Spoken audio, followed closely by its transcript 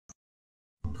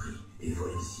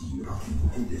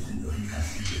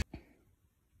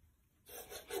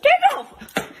Gandalf!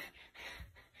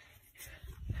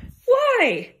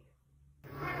 Why?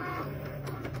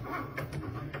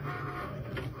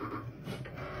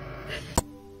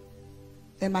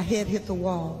 And my head hit the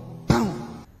wall.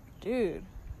 Boom. Dude,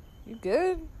 you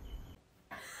good?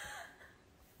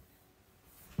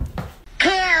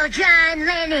 Kill John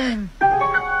Lennon!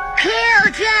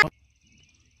 Kill John...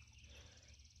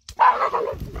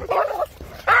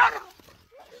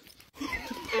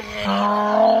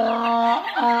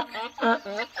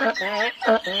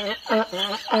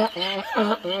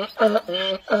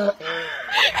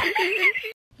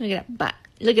 Look at that butt.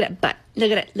 Look at that butt.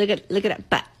 Look at it. Look at that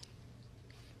butt.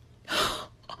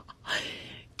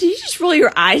 Did you just roll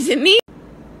your eyes at me?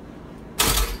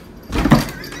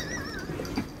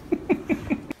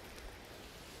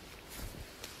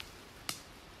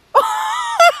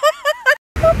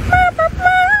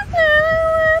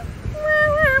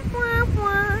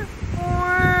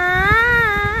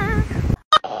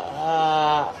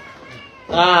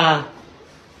 I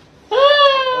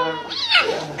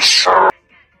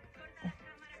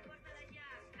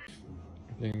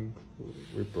think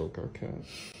we broke our cat.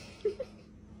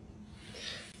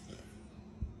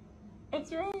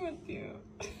 What's wrong with you?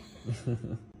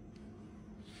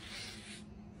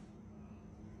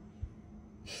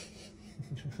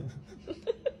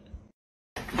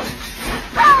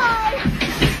 Hi!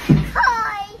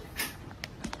 Hi!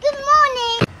 Good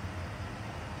morning!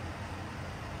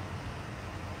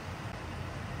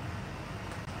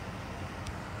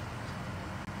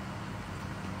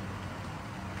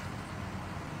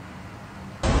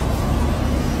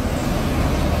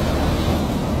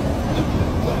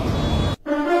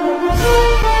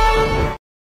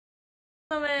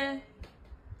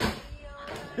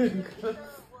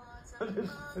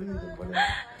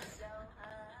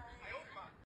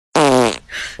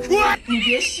 What？你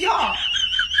别笑。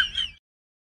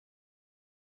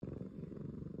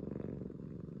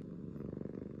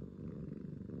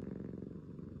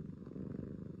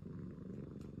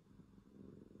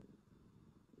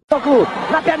Toco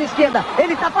na perna esquerda,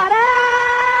 ele tá parado!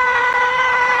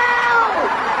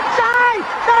 Sai!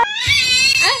 Sai!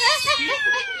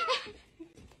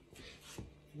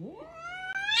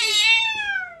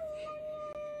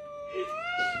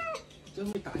 真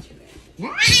会打起来。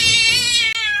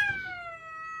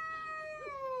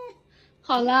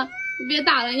好了，你别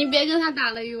打了，你别跟他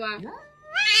打了，玉婉。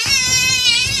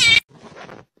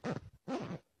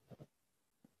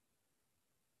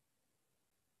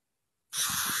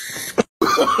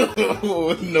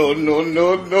Oh, no, no,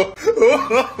 no, no.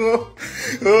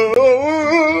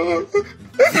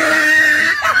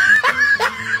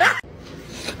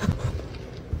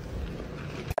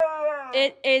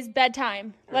 It is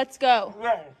bedtime. Let's go.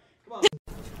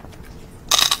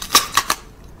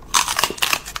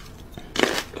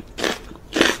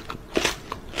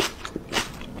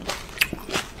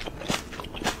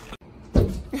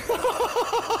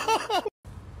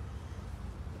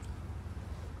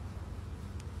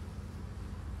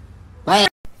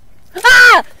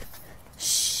 Ah!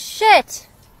 Shit!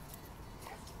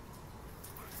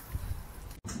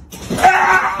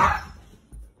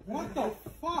 What the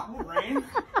fuck, Rain?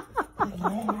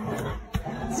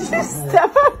 Just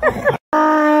step up.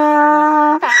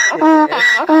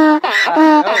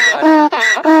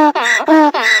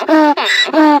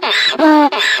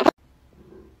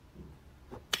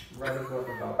 Right above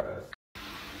the dog ass.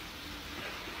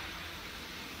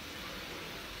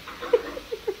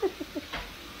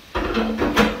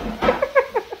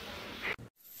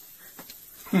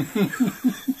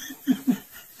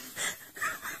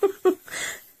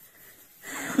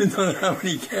 I don't know how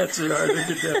many cats there are. Look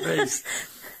at that face.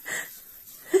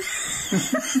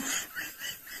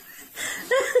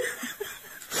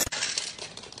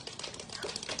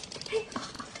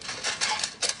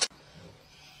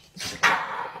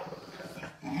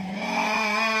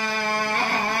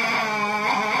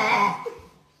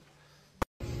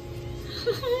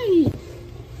 Hi.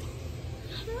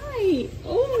 Hi.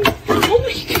 Oh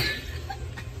my god.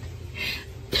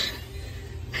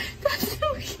 That's so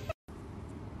cute.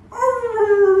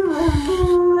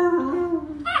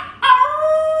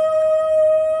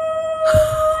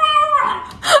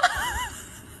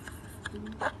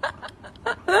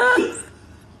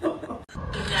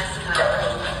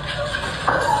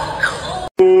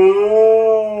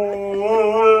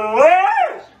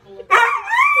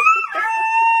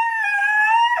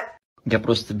 Я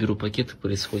просто беру пакет, и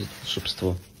происходит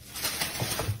волшебство.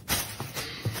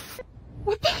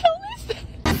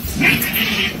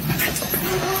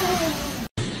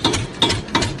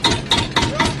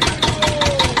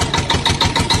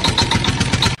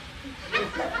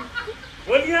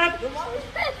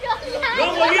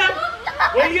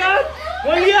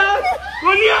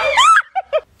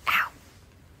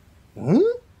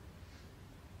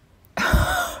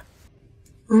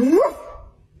 It's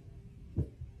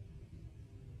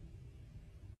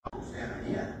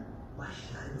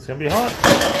gonna be hot.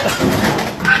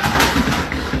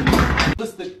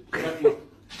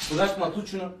 Ulaşma, tut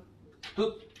şunu.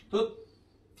 Tut.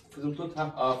 Kızım tut.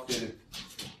 Ha, aferin.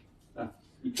 Ha,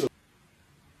 itiyor.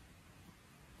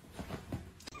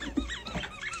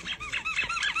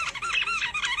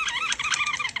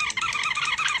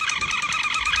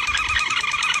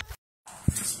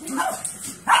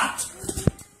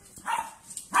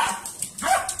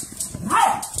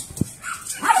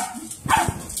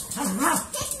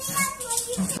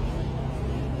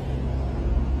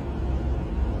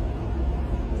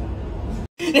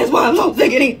 That's why I'm so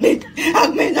sick of these bitches.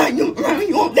 I've been like, you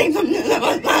won't think something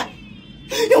like that.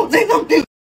 You won't think something.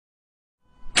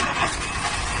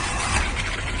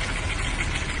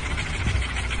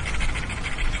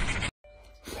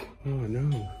 Oh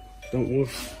no, don't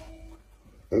move.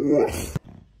 Oh,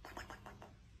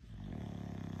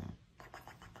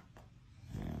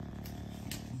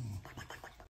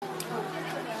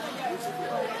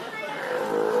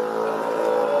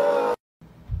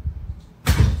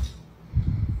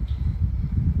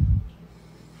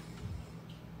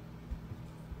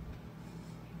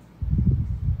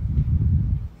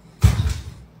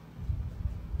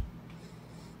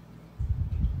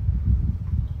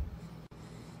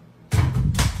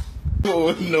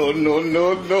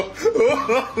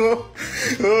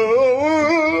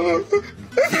 no.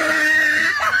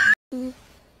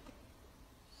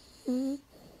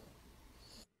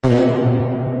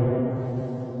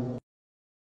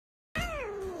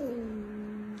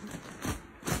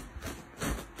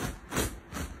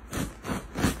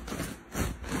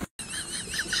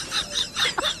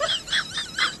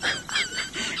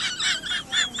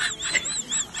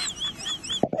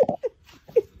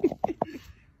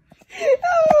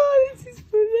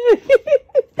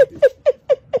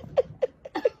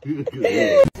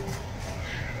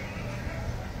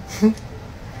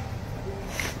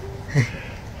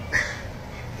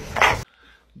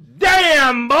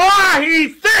 Damn, boy,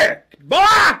 he's thick! Boy,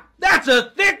 that's a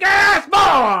thick-ass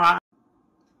boy!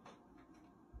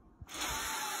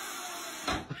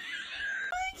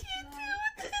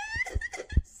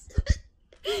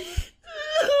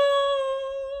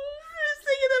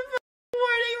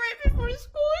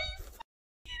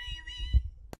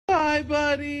 Bye,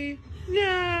 buddy.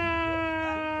 No.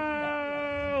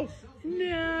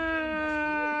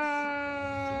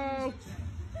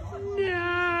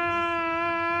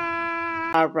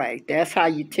 All right, that's how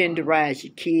you tenderize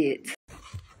your kids.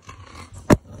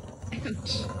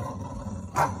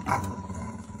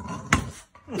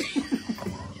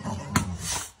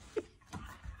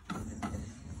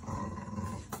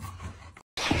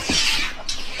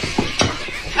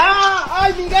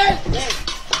 ¡Ay, Miguel!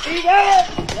 ¡Miguel!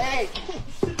 ¡Hey!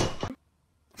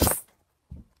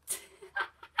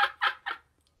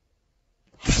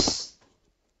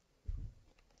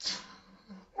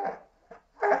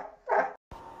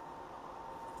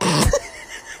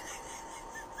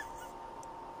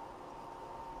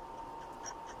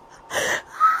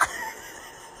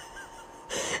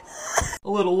 A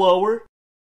little lower.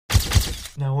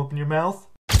 Now open your mouth.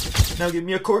 Now give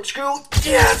me a corkscrew.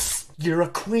 Yes! You're a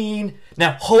queen.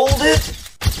 Now hold it.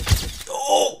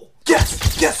 Oh,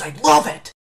 yes, I love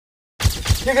it.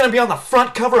 You're gonna be on the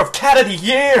front cover of Cat of the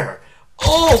Year.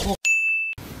 Oh!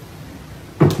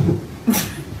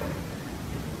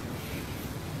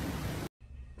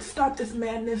 Stop this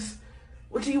madness.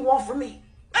 What do you want from me?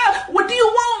 What do you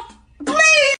want?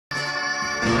 Please!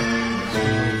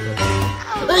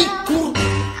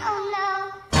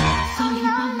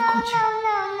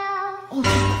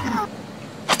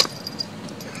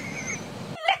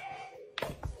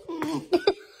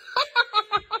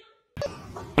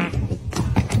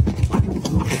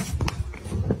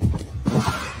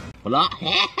 Hola.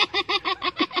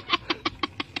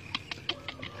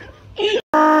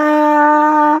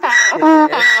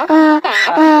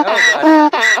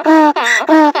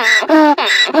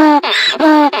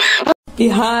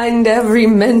 Behind every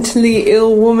mentally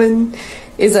ill woman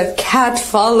is a cat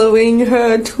following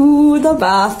her to the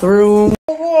bathroom.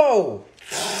 Whoa!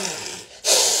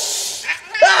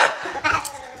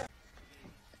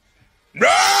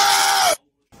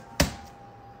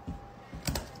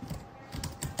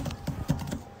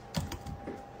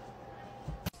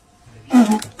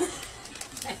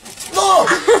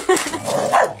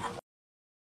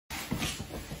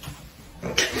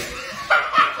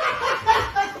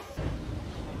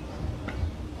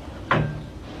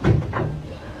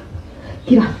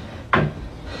 Get up.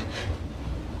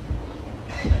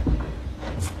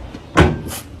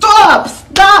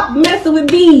 Stop messing with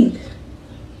bees.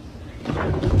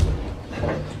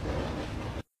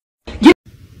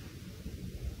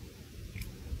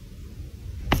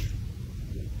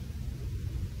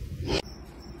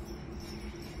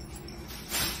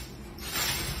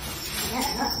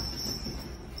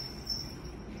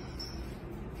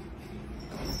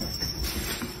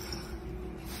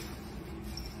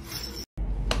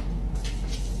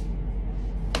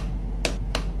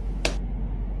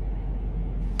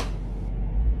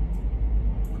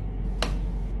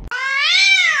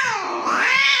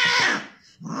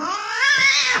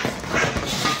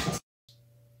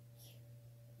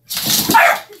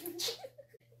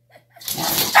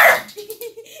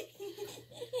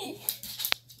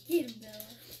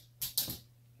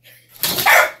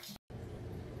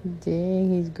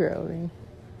 Dang, he's growing.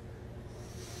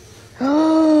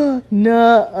 Oh,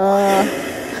 nuh-uh.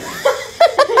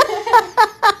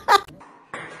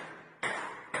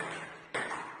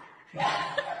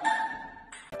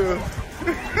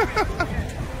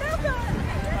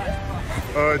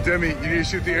 Demi, you need to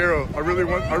shoot the arrow. I really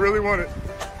want it.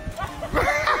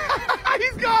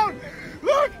 He's gone!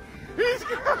 Look! He's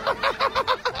gone!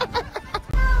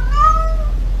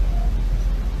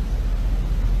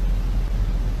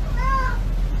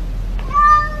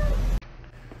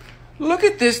 Look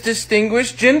at this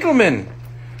distinguished gentleman.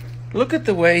 Look at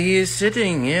the way he is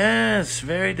sitting. Yes,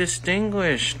 very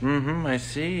distinguished. I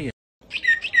see.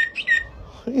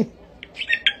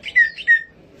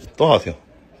 多好听！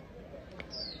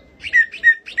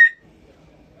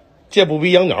这不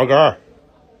比养鸟杆儿。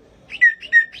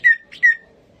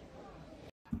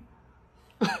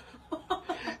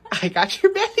I got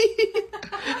your belly.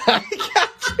 I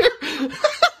got you.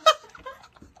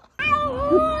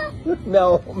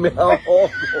 喵喵狗，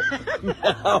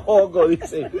喵狗的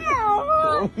声音，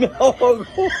喵狗，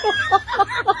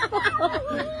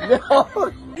喵。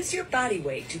Use your body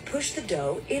weight to push the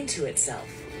dough into itself.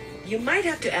 You might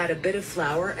have to add a bit of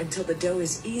flour until the dough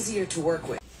is easier to work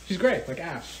with. She's great, like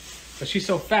Ash, but she's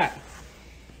so fat.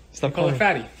 Stop calling her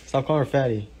fatty. Stop calling her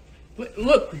fatty.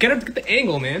 Look, get the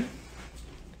angle, man.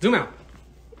 Zoom out.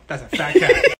 That's a fat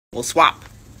cat. We'll swap.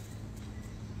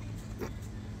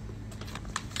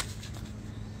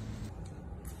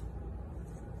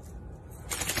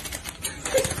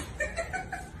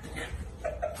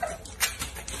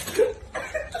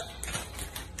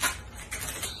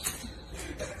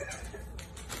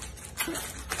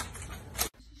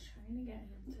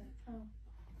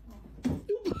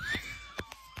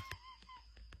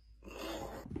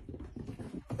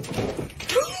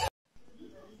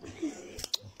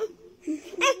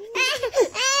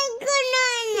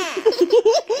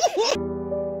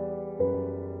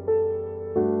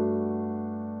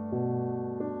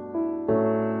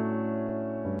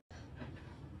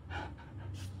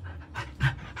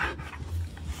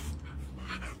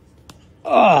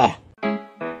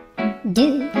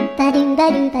 Do ba do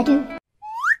ba do ba do.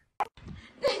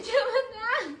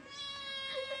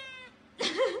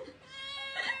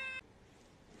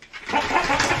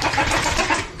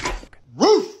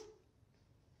 Roof!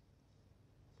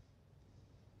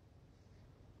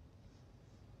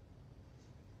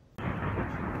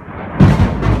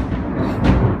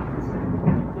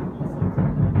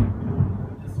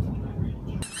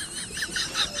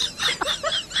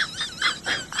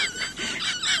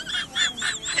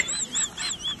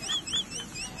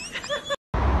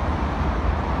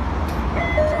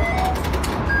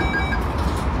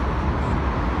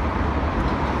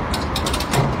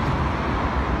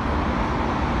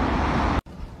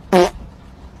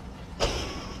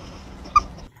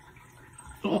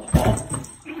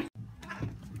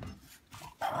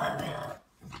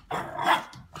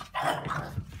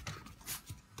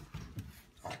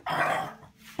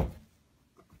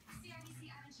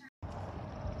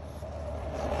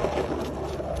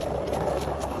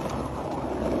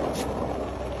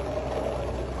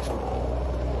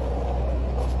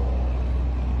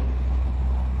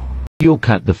 You'll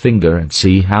cut the finger and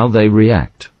see how they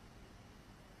react.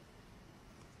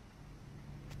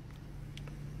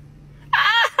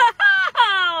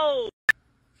 Ow!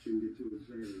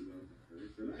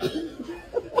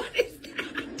 What is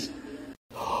that?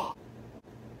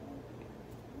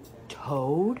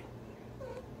 Toad?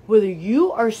 Whether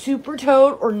you are Super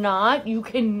Toad or not, you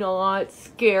cannot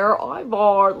scare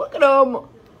Ivar. Look at him.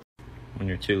 When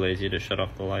you're too lazy to shut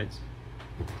off the lights.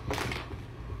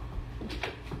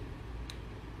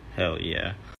 Hell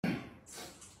yeah.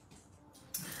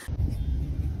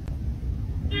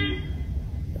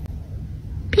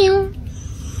 Pew.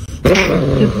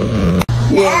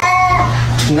 Yeah.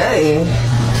 Nothing.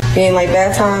 You ain't like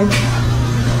that time?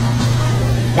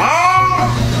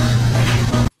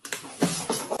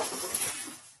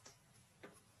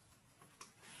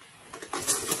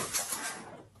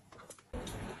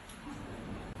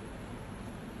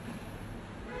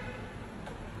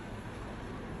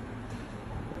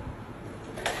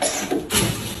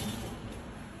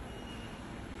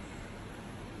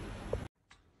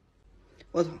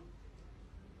我操！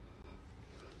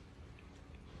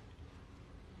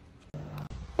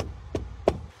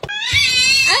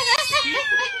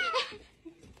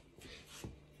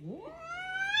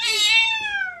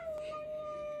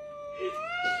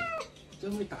真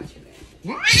会打起来。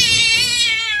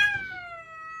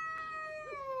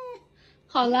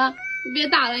好了，你别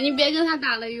打了，你别跟他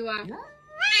打了，玉娃。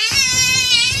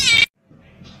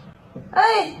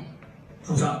哎，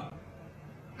住手！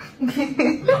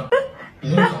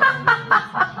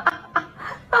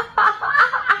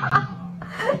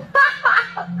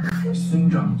孙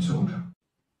长酋长。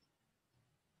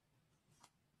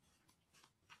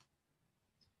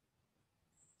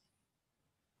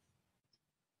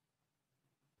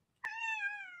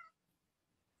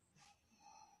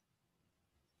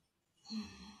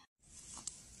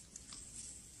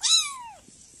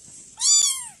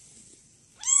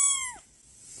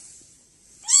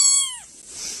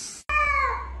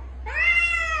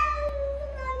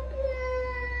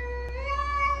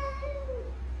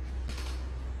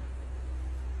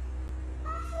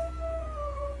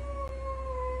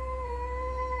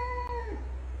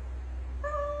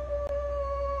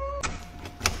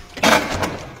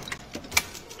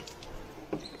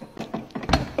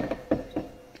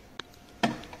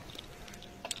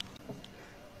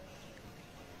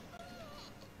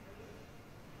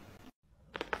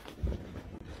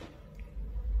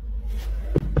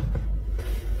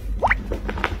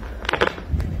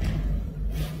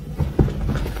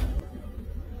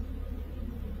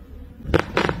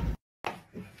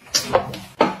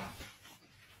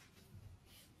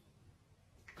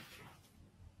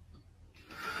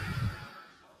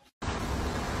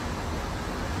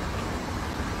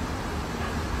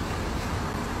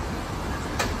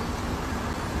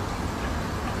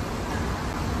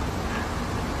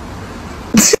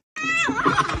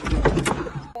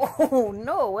 Oh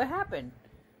no, what happened?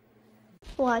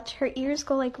 Watch, her ears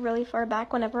go like really far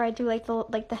back whenever I do like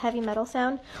the heavy metal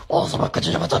sound. Hey,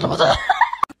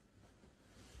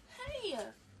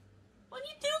 what are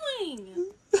you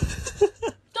doing?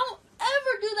 Don't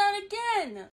ever do that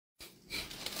again.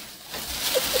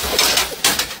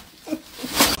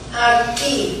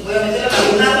 Aquí, voy a meter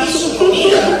una vez su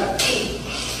comida.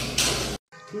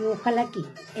 Voy a buscarla aquí.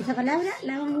 Esa palabra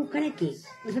la vamos a buscar aquí.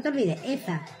 No se te olvide,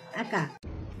 esa, acá.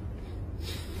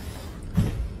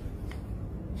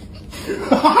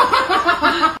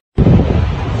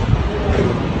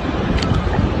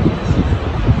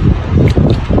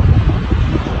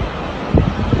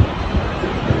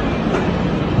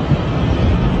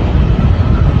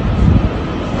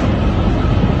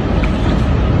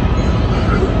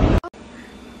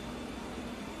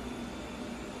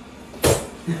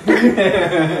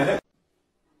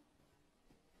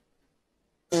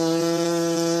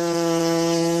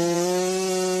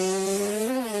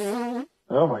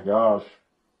 Oh my gosh.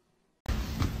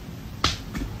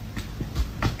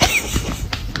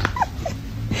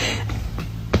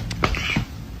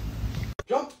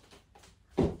 Jump!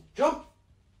 Jump!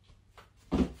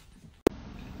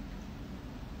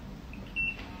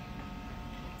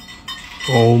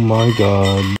 Oh my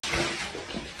god.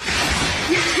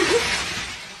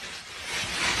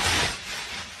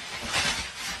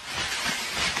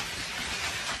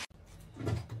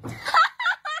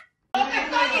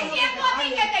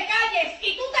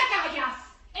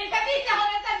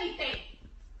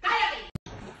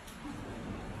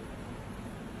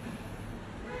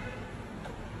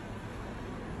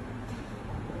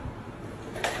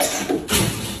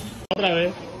 Otra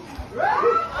vez.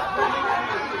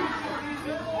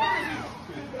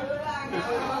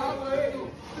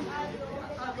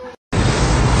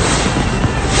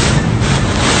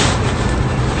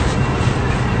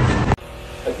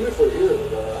 A beautiful year,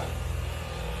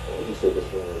 what would you say this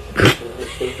was?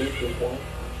 320?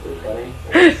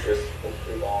 320? Just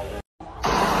 3 long.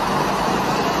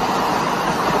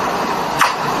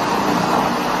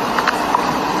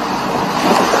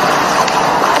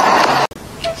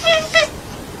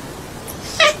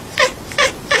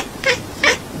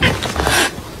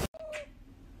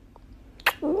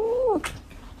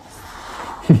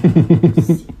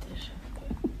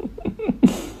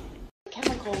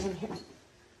 Chemicals in here.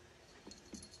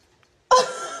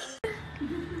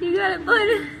 You got it, bud.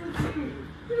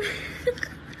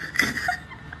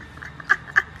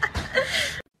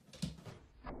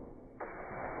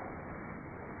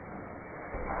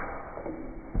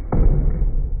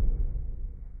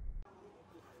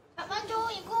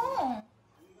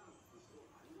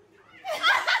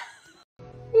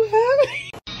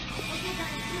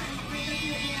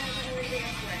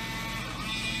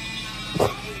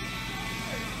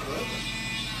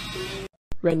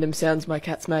 Random sounds my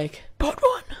cats make. Part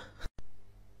 1.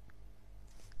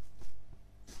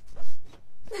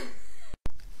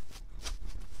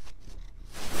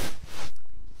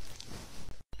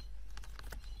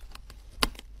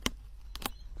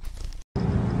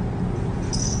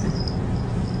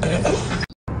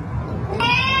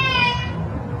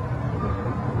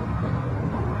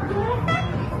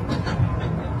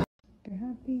 You're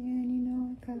happy and you know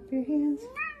I got your hands.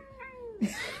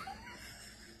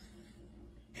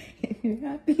 you're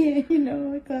happy, you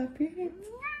know, clap your hands.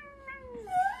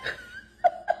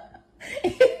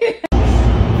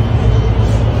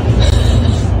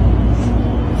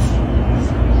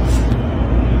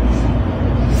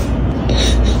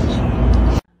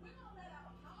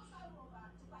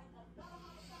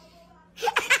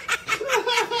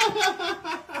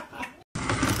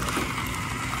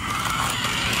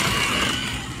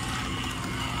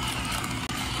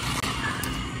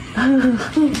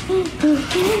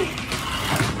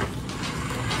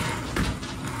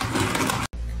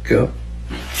 Go.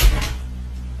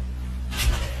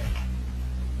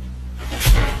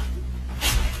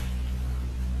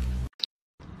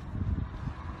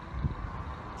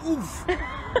 Oof.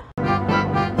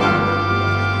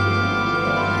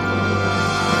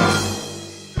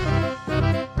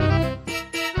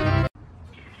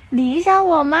 理一下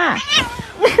我嘛，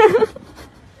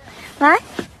来。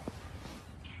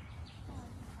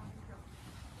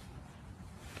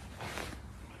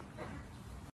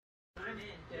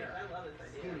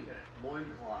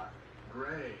Loincloth.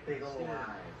 Gray. Big ol'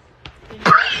 eyes.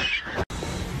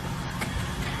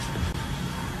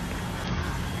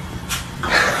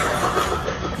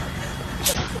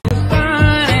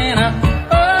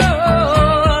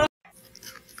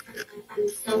 I'm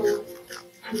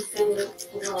so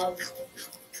loved.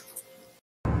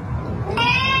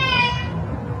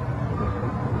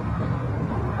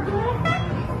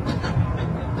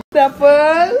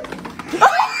 Apple.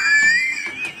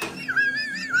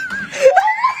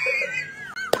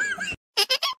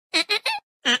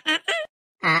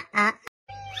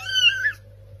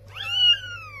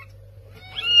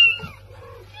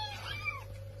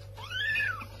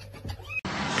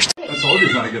 I told you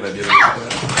it's not a good idea to do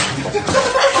that.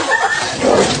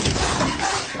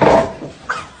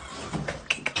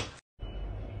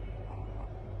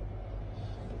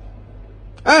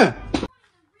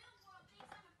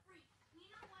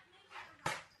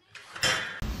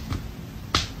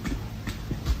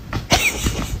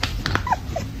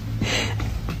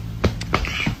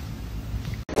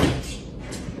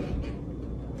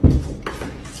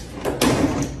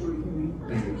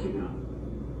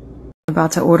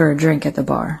 About to order a drink at the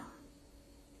bar.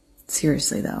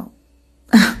 Seriously though.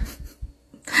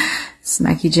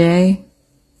 Smacky J.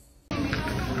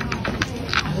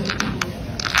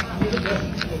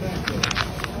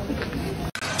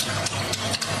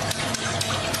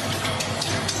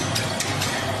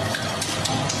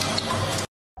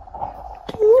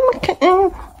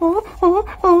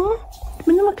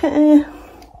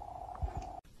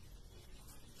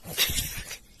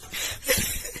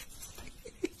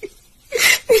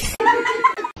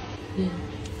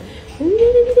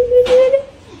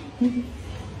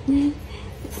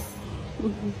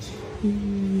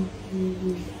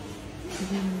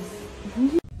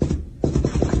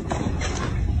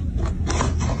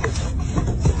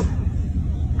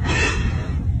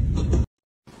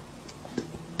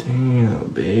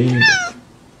 Damn, babe.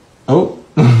 Oh.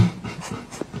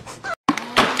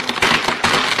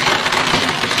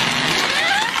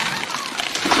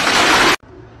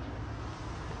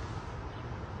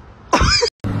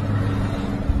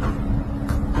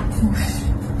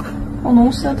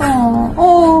 너무 세다.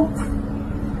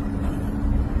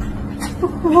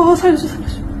 살려줘.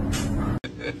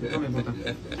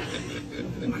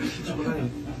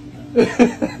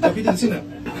 Tapi di sini.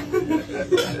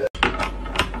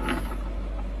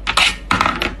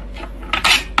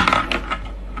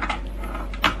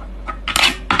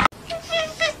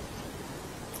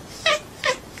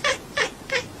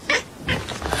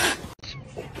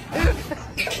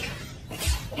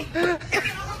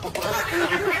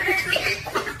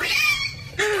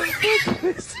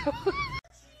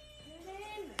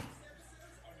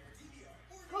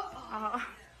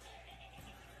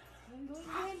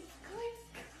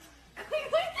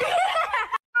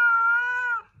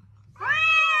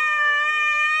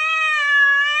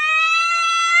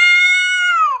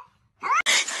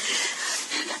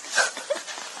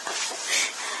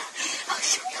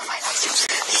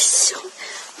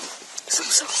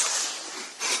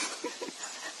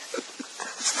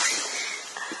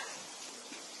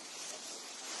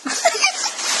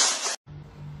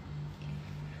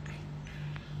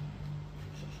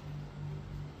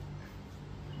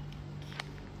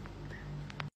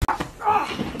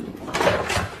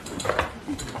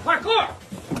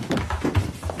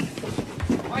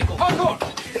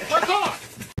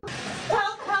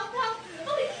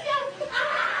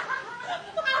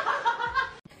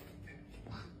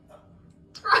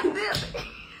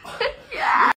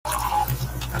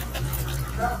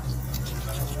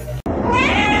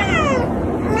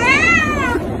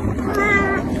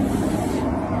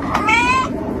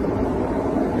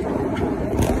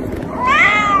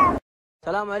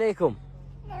 السلام عليكم.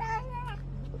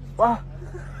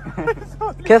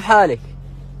 كيف حالك؟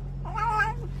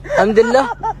 الحمد لله.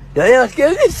 يا عيال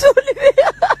كيف يسولي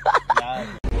فيها؟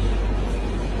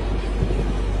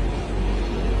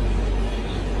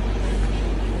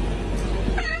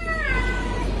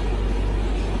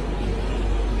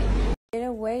 Get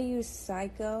away, you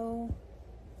psycho.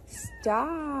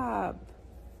 Stop.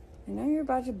 I know you're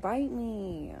about to bite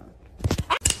me.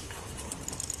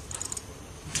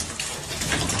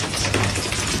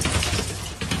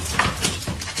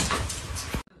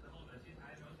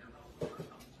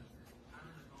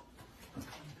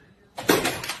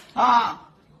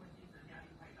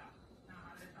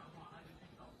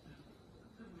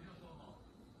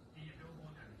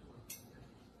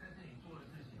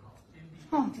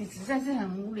哦，这实在是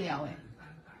很无聊哎。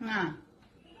那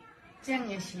这样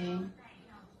也行。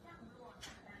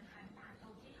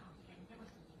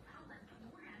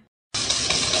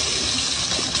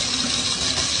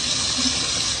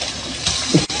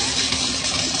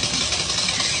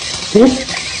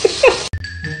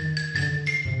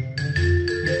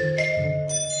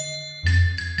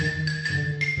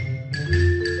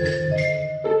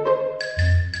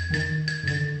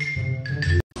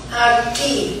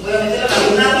Aquí, voy a meter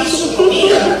una vez su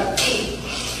comida. Aquí.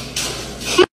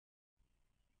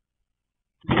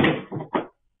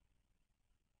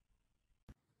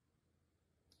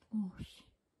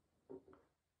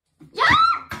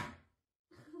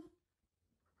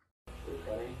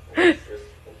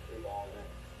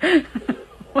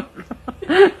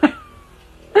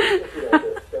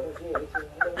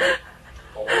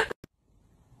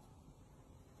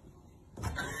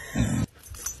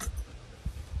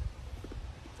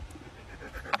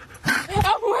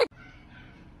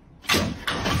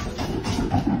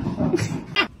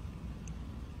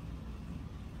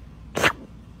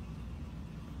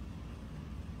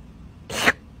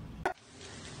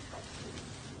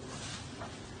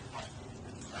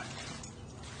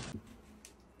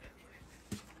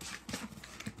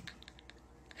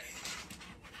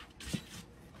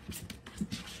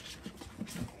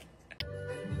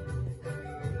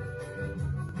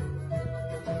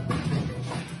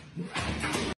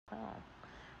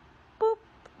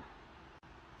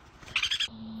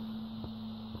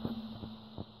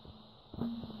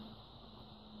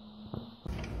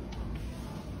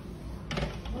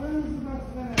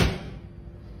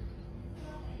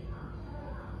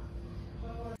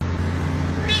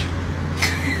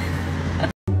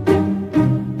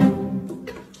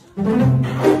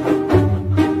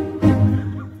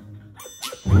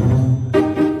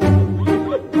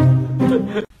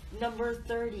 Number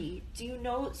 30. Do you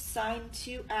know sine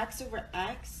 2x over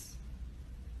x?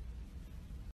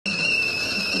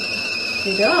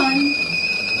 Perdón.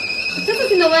 ¿Estás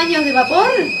haciendo baños de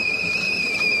vapor?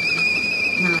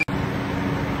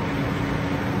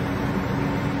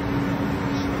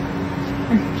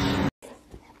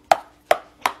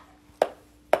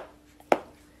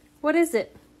 What is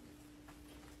it?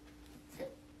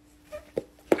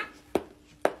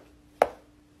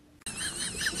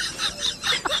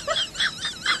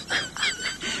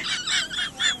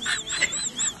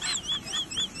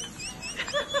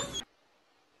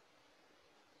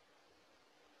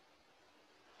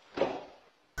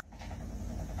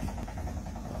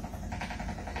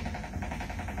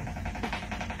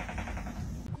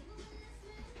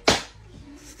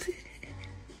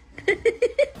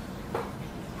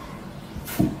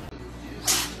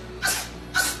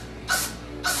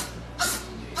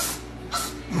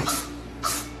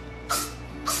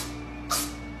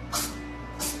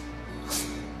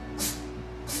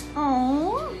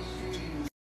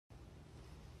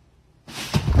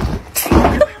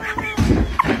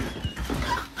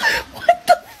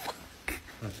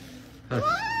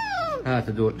 هات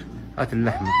دول، هات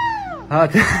اللحمة،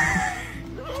 هات.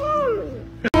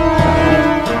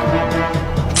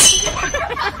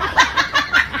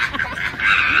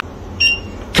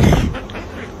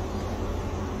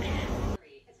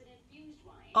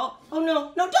 Oh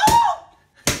no, no, don't!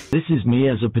 This is me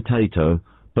as a potato,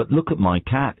 but look at my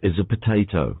cat is a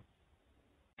potato.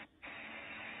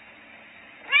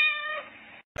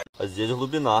 А здесь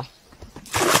глубина.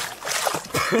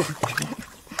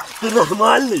 Ты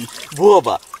нормальный,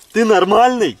 Боба? Ты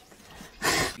нормальный?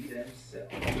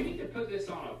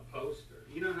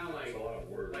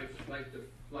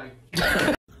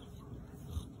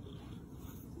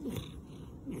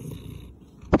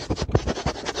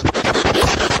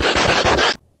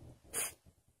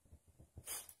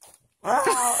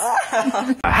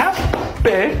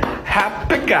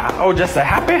 Happy guy. Oh, just a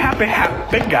happy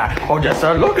guy. Oh, just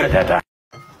a look at that.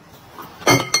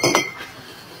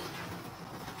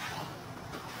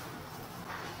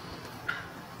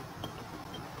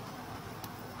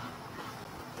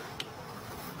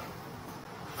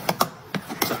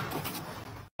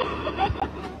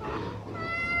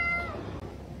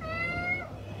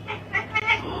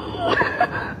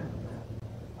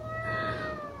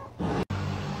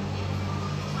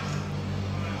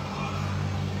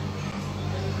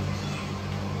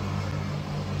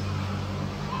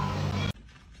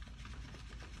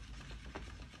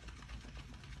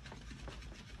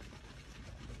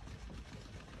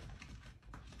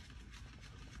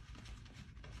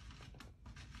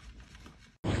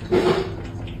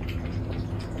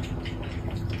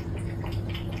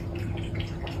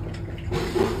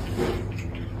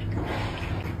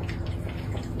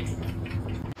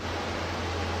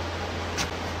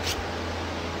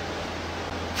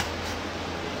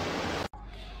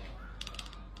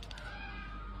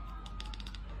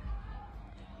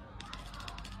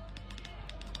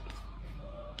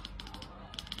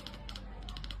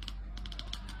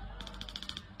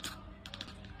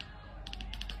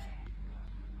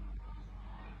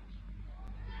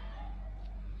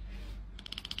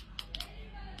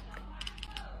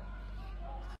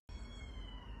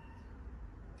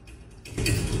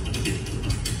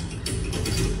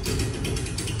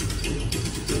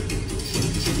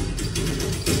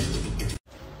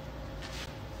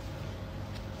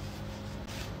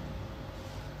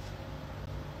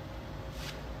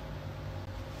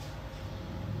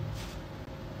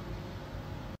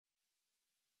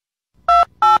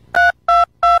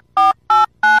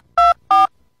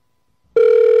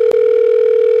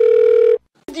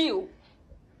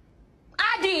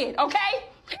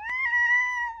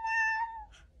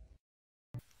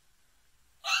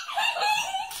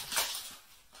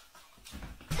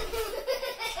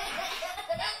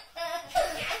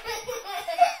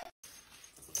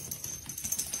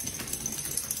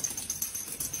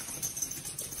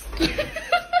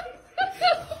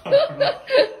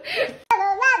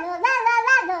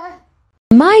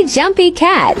 My jumpy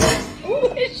cat.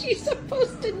 What is she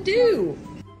supposed to do?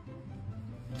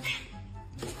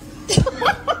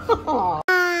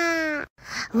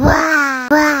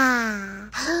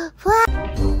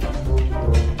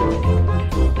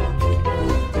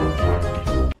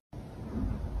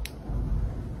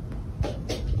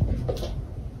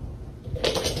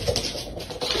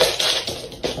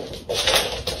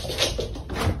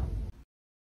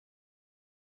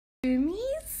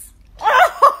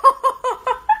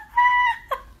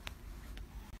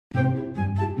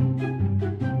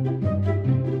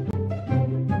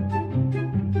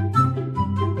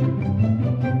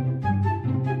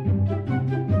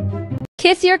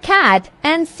 Kiss your cat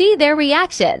and see their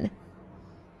reaction.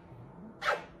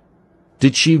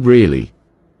 Did she really?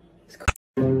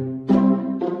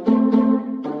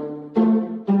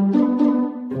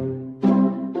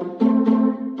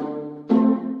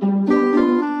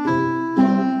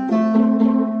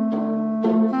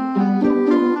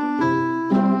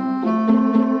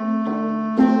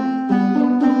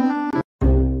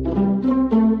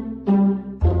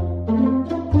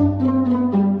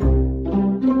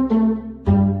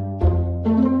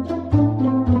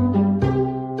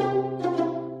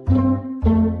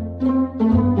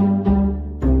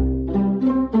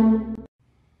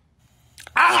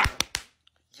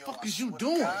 What is you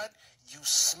doing? You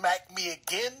smack me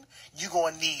again, you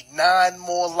gonna need 9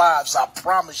 more lives. I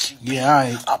promise you. Yeah,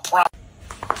 alright. I promise.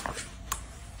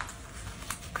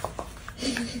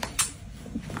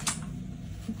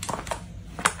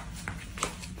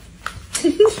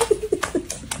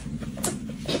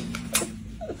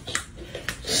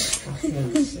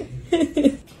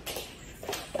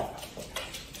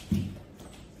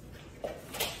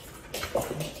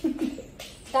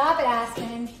 Stop it,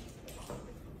 Aspen.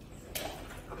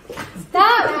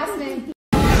 Stop, Aspen.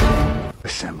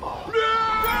 Assemble.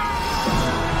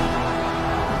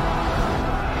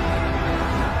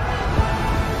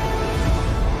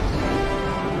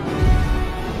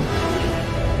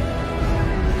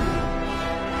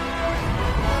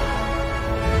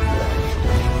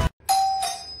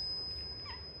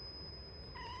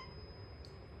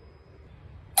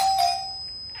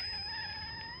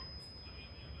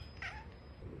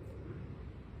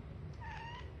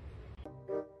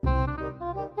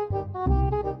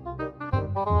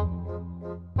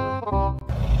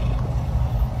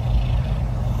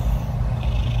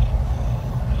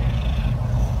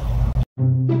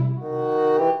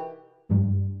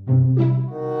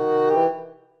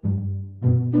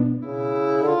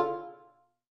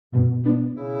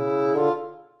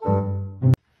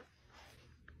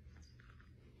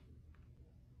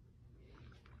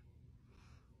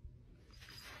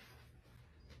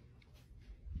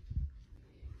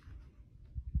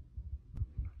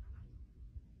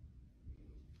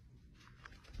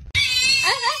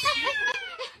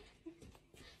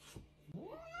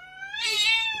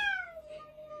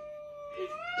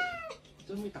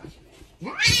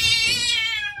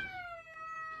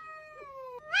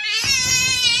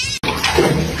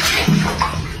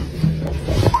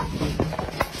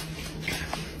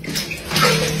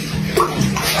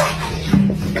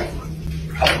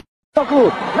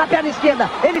 Na perna esquerda,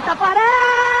 ele tá parado!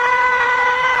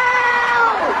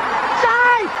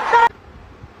 Sai! Sai!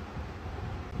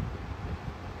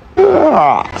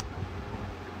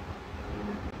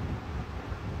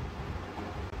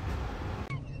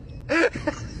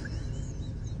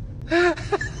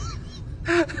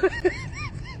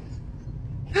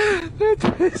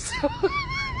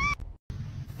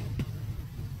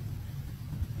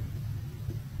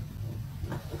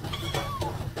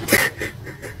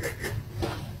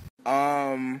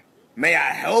 May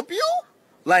I help you?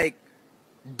 Like,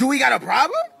 do we got a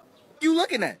problem? What you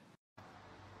looking at?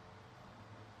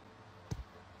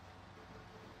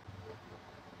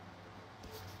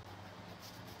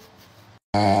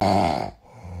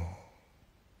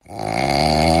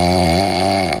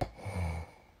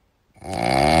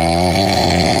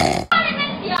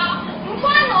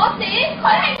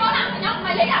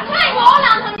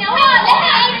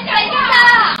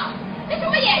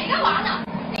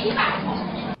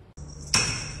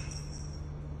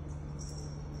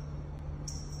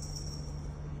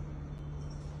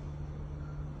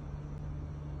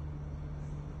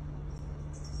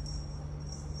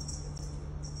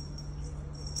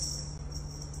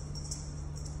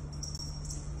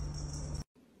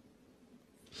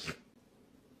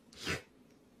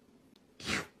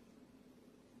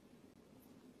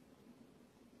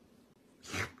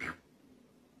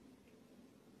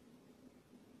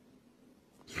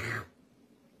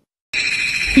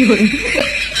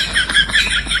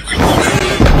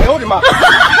 嘛。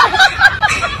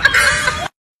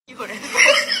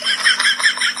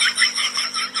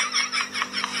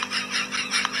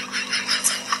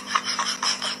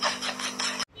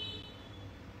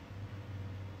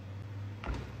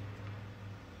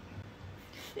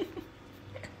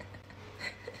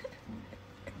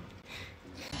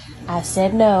I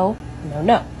said no. No,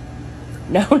 no.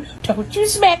 No, no, don't you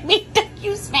smack me. Don't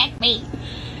you smack me.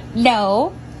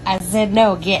 No. I said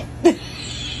no again.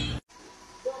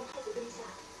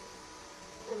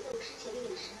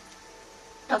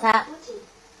 早餐，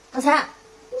早餐，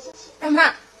干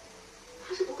嘛？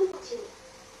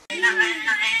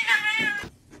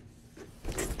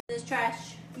 This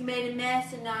trash. You made a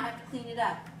mess and now I have to clean it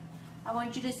up. I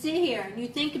want you to sit here and you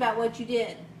think about what you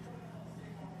did.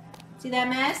 See that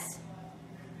mess?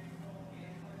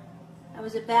 That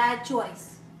was a bad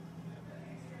choice.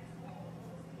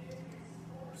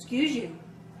 Excuse you.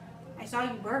 I saw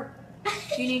you burp.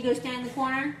 Do you need to go stand in the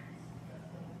corner?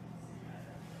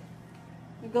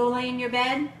 You go lay in your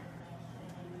bed?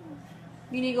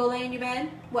 You need to go lay in your bed?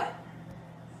 What?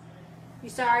 You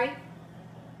sorry?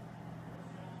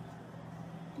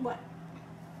 What?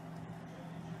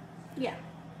 Yeah.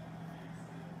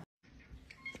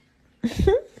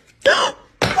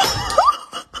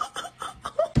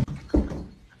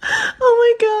 Oh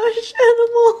my gosh,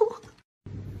 animal.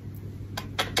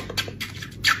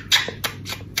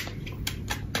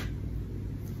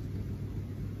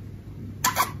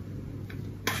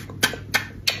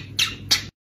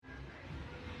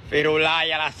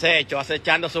 Firulai al acecho,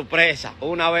 acechando su presa,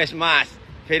 una vez más.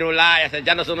 Firulai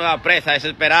acechando su nueva presa,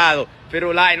 desesperado.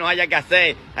 Firulai no haya que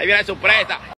hacer, ahí viene su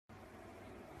presa.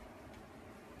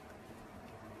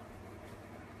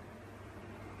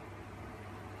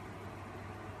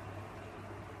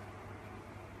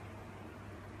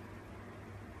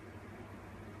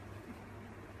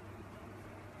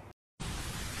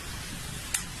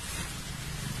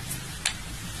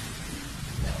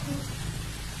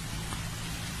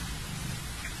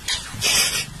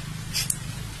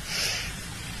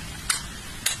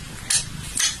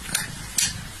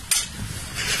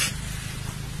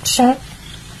 Shut.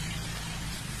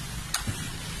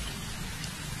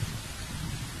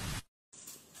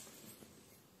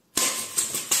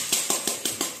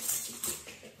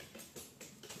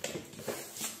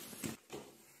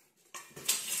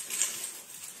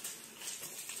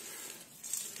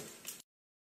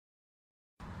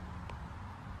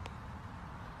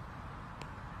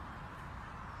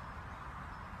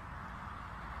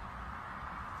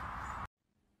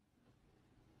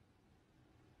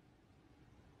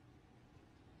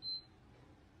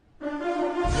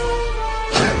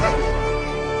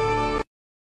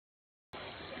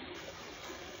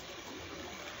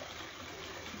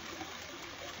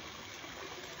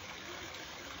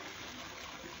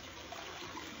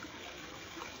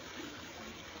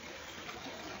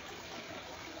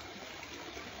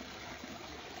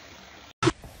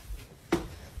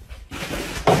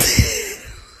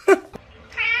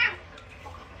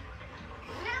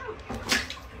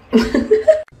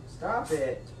 Stop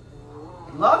it.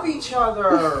 Love each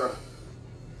other.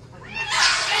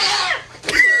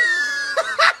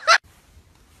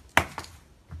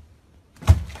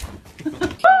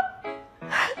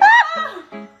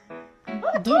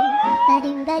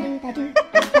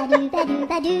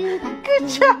 Good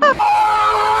job.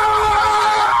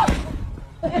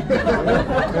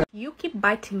 You keep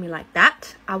biting me like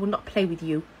that, I will not play with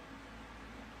you.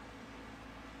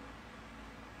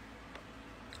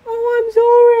 Oh, I'm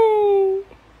sorry.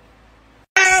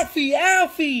 Alfie,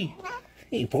 Alfie!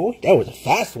 Hey, boy, that was a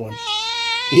fast one.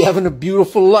 You having a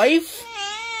beautiful life?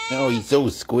 Oh, he's so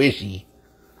squishy.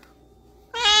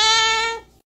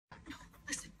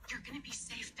 Listen, you're gonna be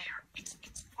safe there. It's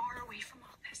far away from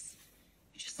all this.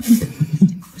 You just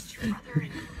stick close to your brother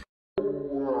and...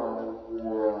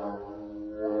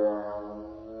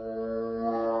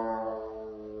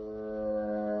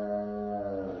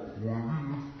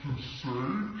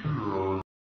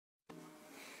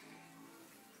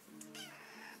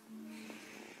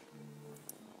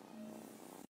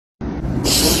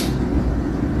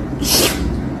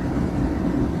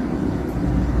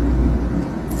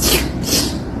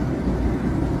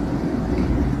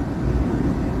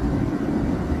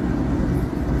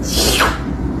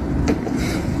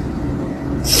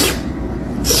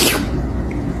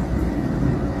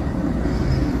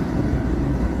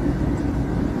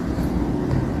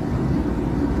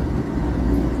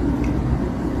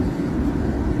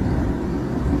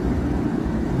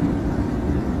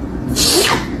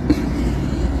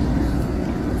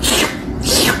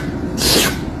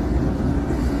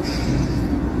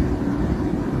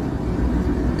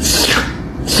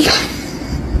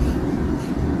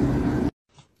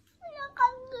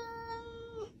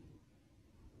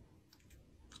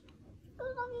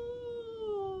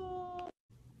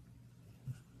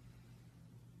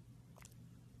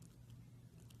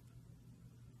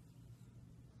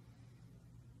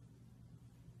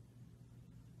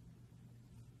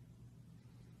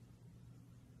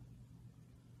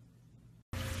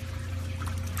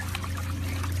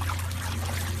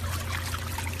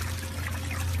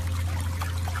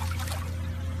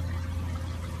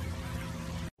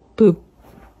 Boop.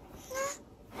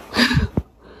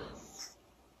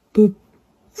 Boop.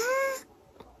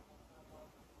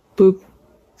 Boop.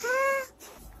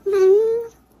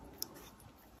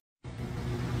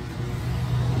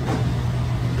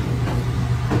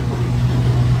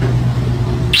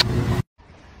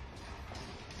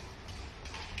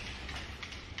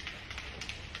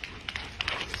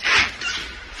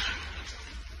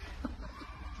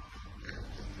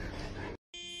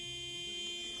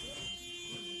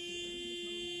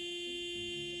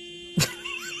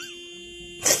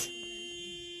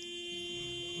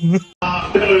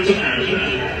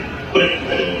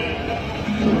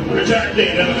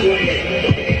 Protecting the fleet.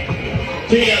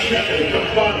 TSF the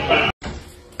fun back.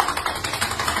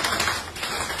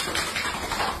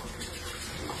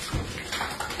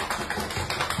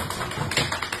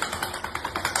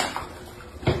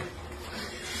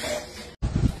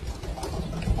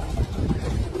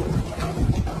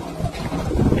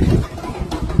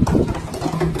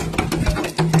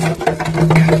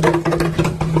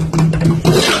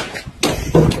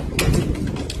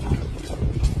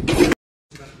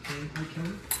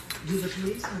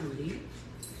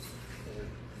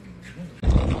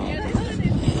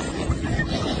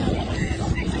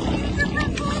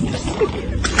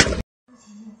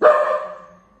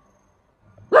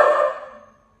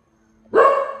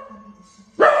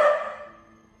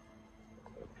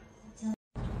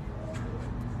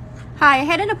 Hi, I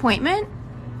had an appointment.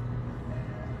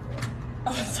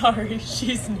 Oh, sorry,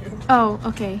 she's new. Oh,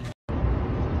 okay.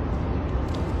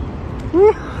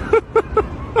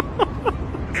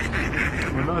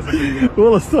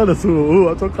 والله استانس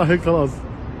هو اتوقع هيك خلاص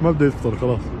ما بده يفطر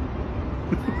خلاص.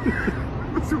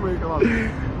 شو هيك خلاص.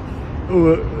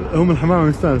 هو من الحمام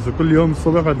يستانسوا كل يوم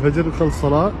الصبح بعد الفجر يخلص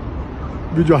صلاة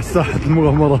بيجوا على ساحة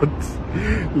المغامرات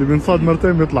اللي بينصاد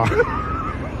مرتين بيطلع.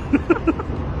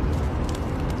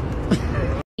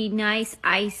 Be nice.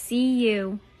 I see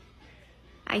you.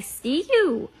 I see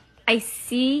you. I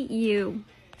see you.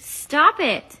 Stop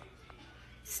it.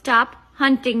 Stop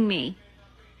hunting me.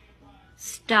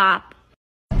 Stop.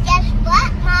 Guess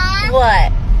what, Mom? What?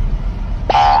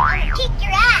 I'm gonna kick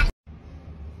your ass.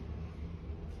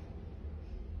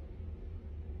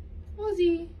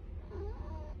 Ozzy.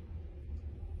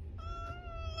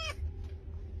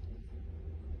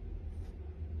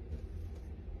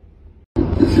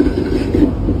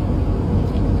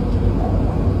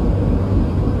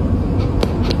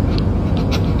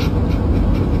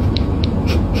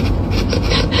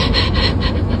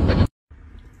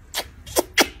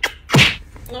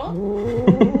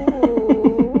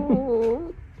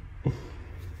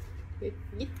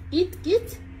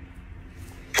 Git.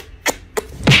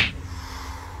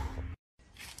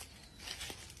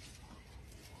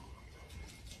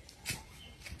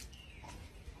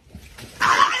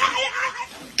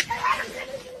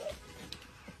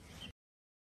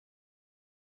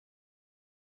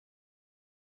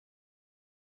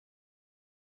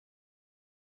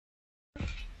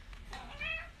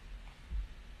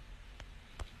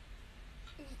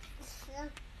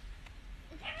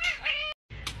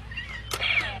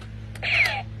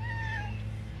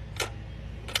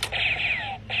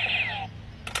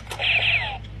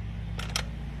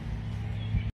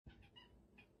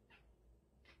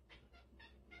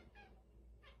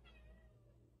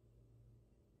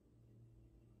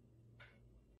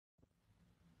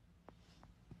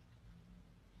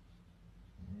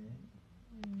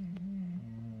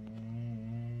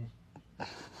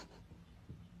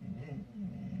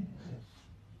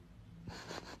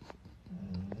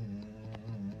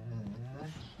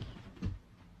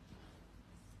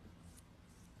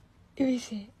 Who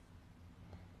is it?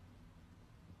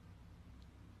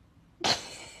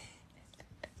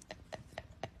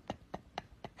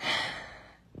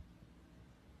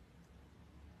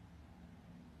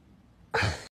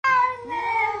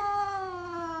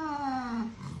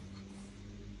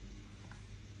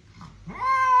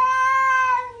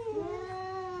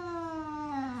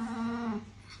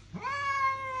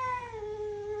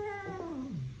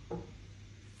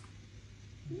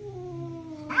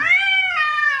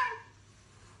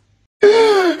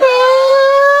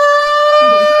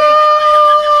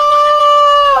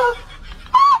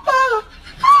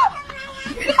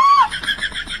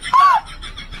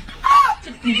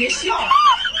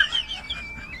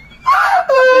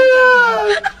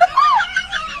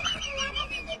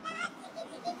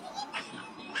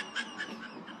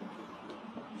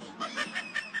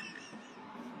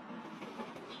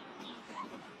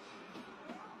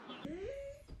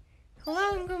 Hello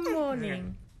and good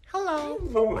morning. Hello.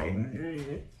 Hello.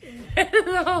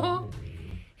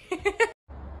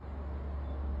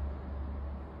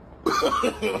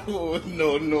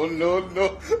 No, no, no,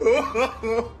 no.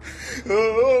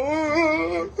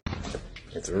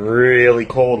 It's a really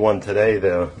cold one today,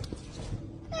 though.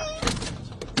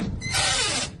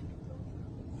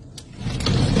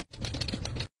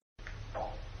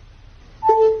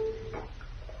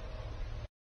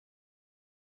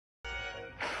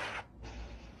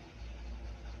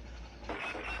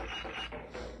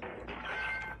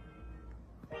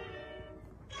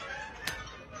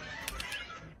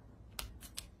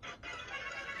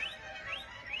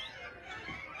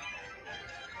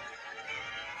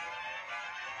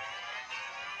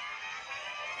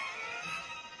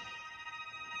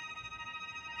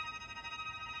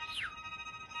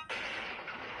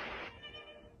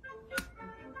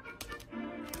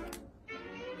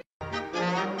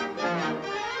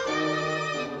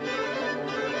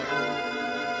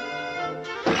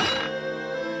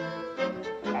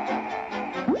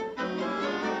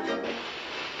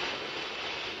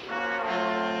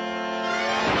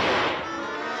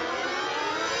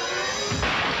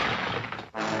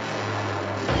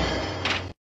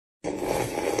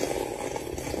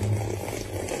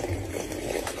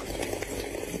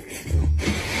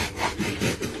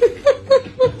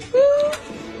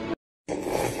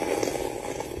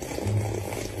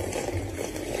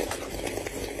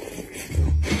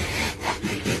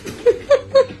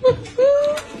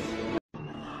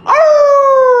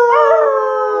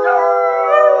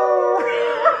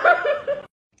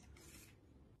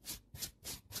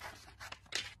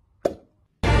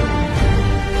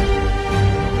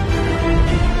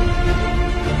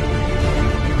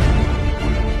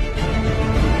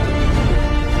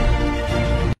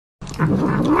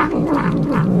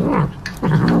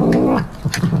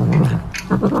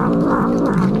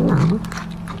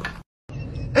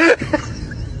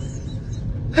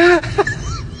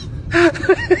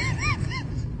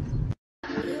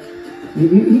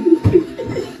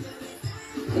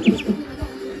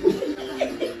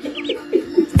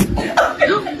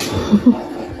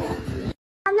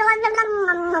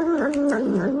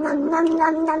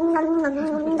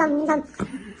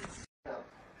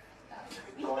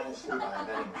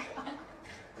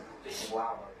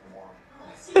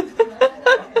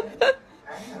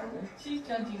 She's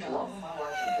judging us.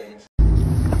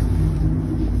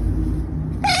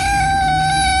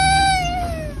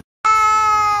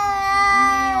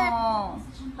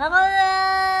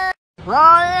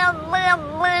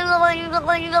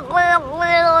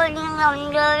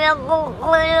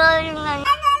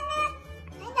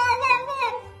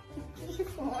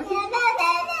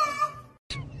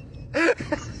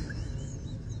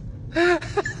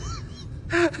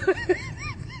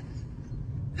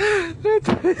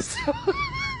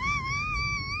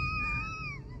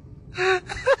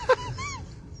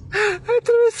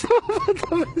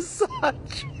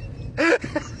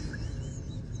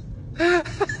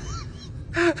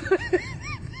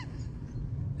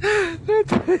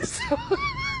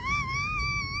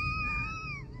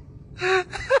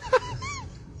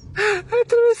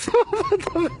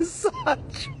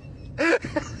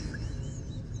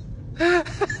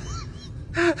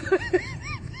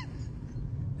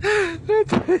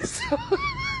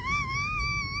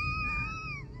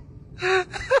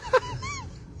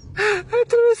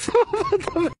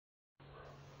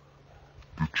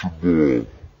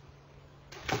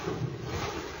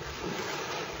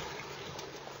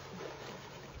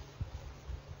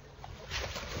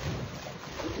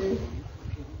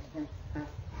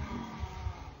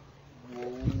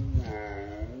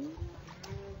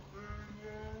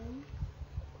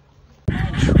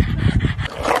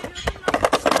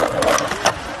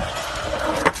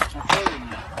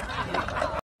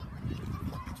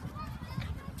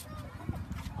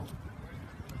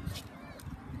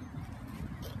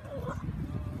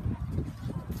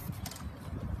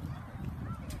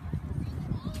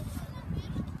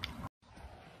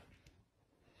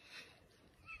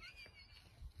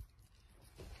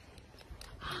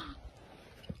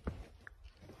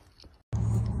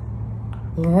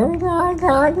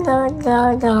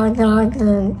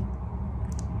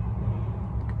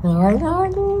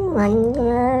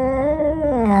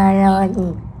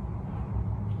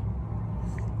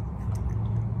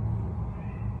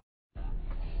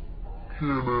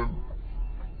 Cannon,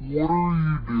 what are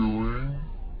you doing?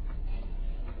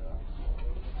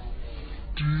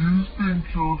 Do you think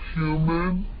you're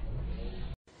human?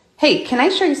 Hey, can I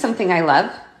show you something I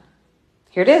love?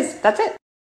 Here it is. That's it.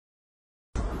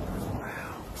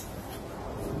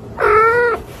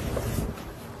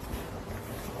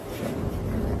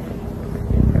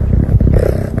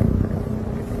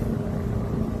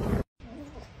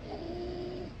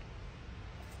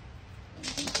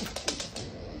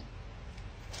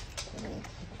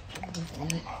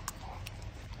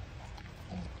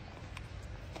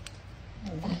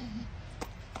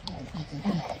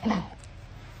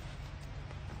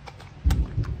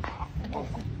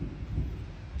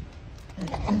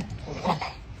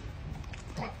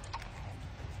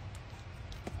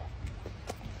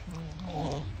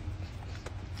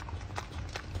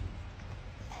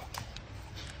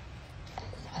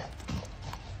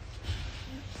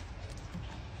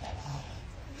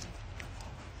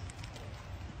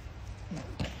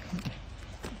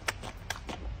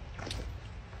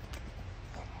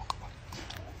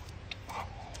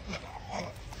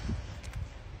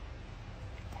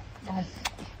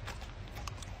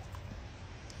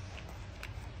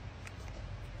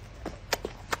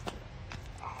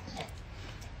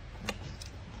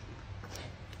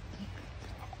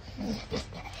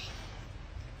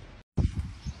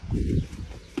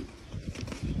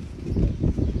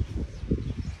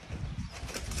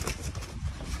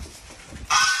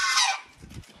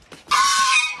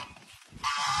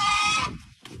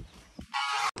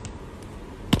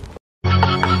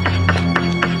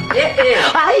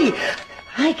 Ai!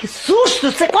 Ai, que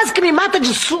susto! Você quase que me mata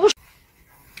de susto!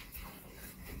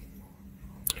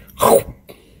 Whoa!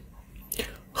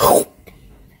 Whoa!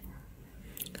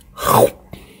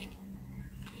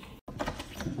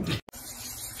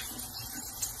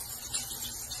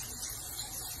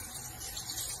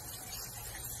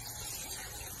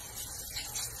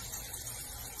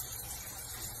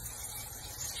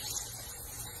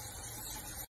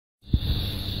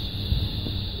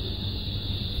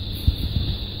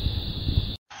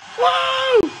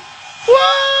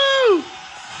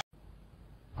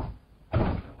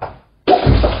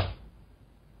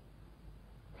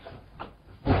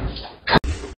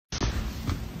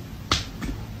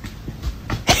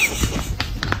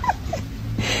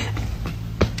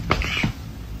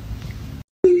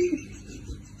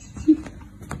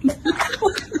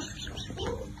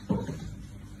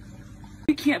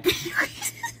 You can't be.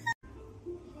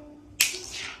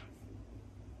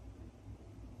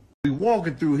 We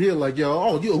walking through here like, yo,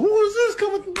 oh, yo, who is this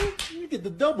coming through? You get the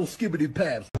double skibbity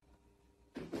paps.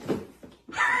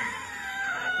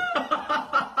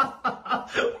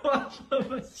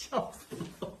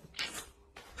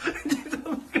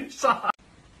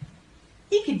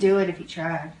 He could do it if he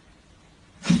tried.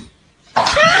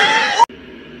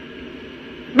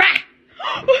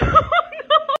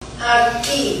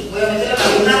 Aquí, voy a meter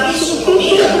una aviso,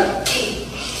 comida.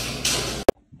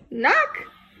 Knock.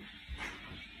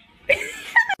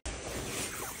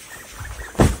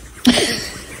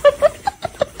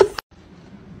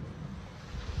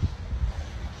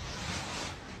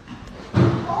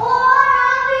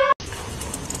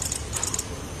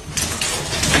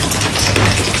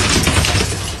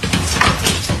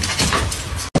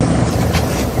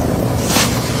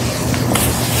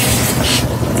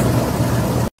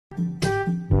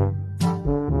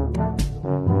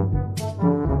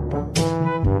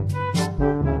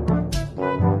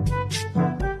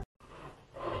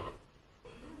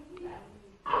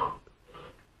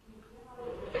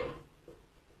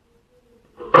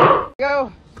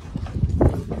 Go.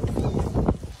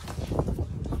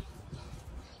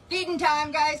 Feeding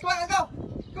time, guys. Come on, let's go.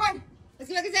 Come on. Let's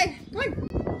see what I can say. Come on.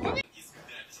 Come on.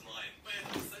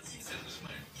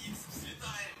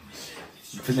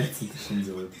 Блять, это что он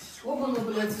делает? Оба,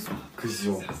 блядь.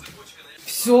 Козел.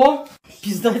 Все,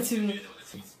 пиздательный.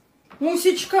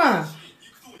 Мусечка.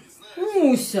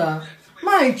 Муся.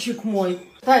 Мальчик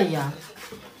мой. Да я.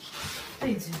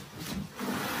 Иди.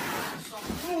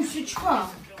 Мусечка.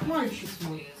 Мальчик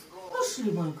мой.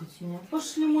 Пошли, моя котиня.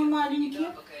 Пошли, мой маленький.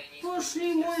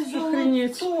 Пошли, мой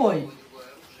золотой.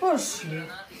 Пошли.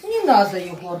 Не надо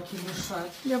Егорке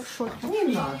мешать. Я в шоке.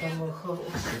 Не надо, мой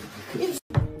хороший.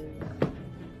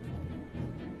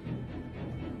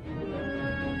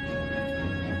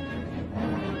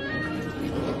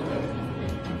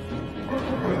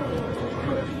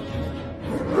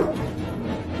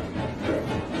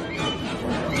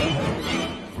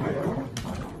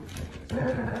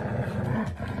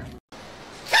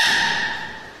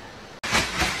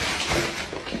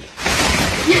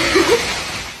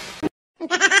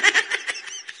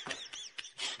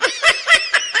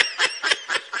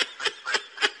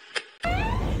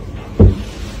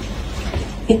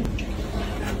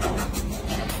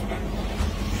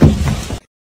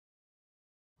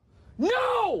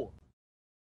 No!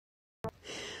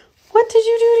 What did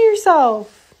you do to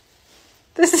yourself?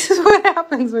 This is what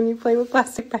happens when you play with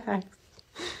plastic bags.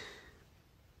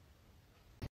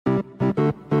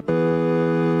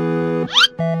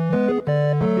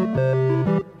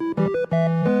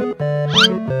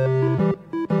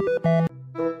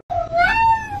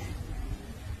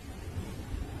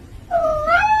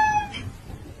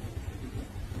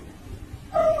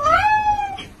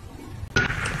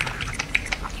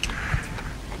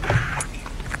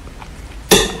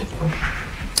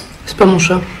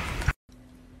 Spamusza.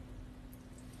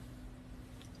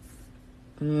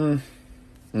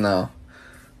 No.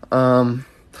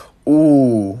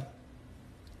 Ooh.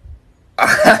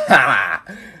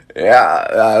 Yeah,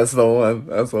 that's the one.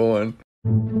 That's the one.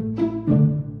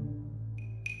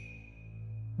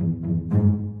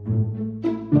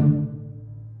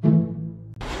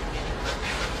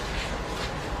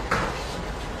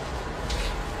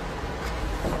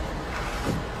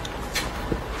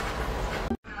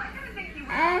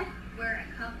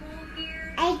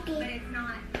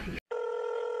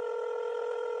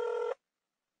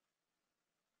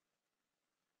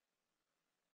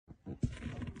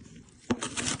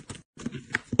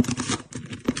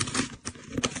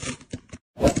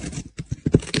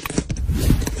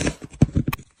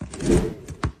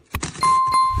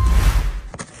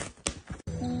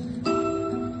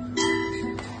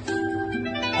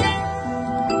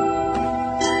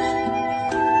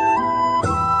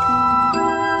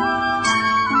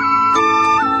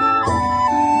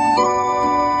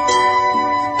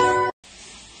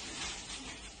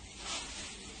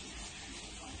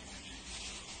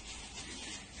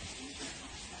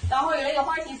 可以呢個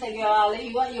開始食藥啦。你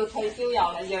如果要退燒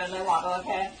藥嘅藥，你話俾我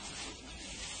聽。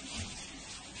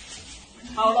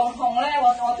喉嚨痛咧，我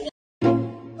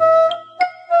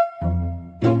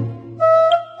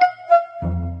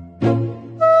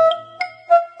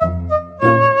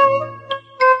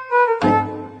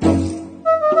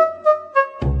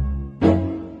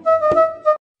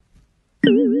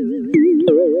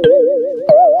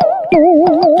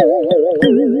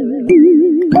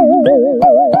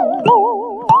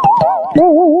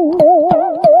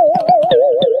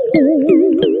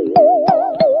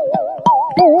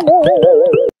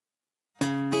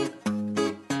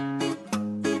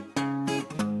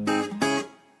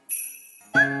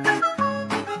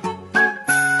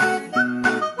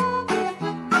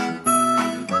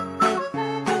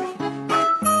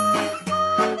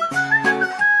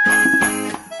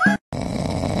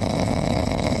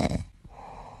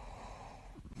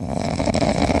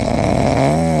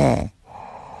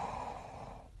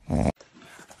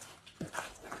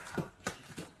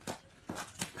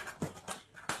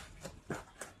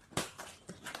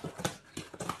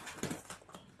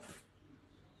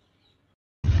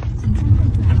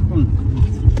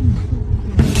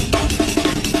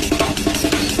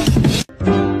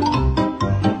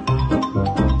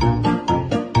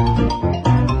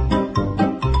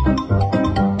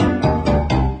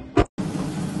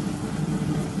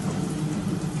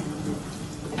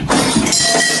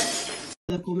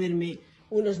comerme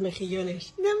unos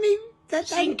mejillones.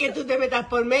 Sin que tú te metas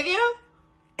por medio.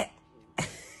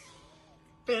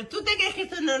 ¿Pero tú te crees que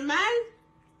esto es normal?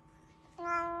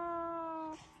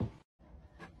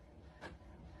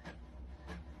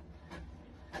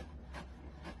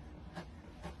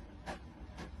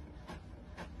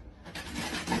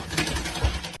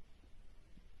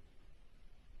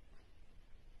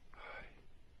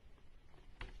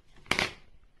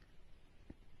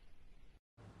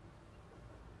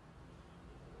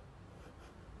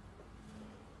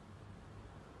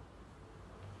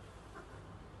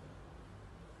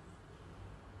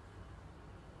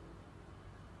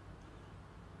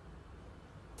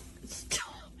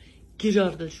 Get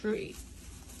out of the tree.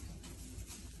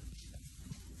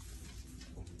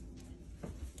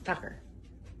 Tucker.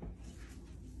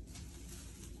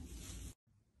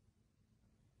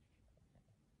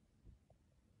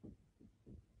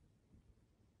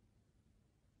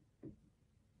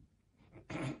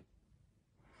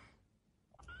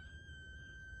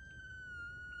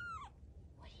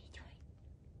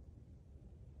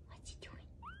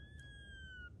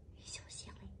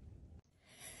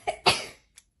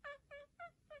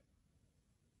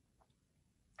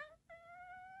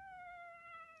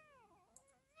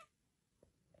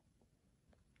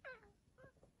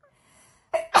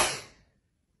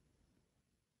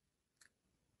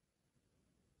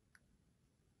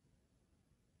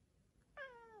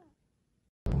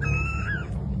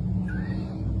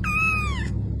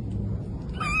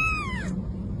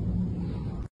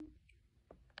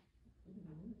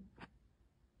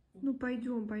 Ну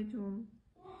пойдем, пойдем.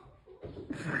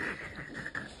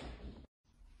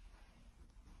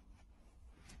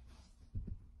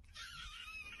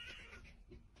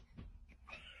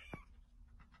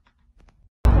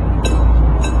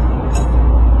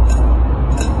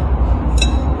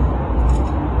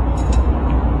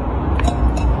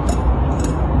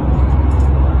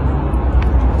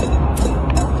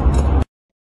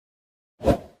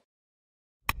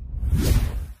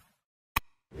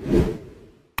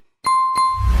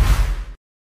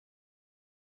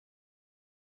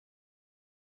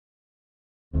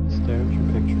 Stare at your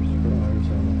pictures for hours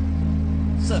on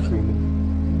end. 7.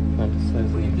 Dreaming,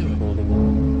 fantasizing, holding on,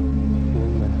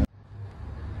 feeling my heart.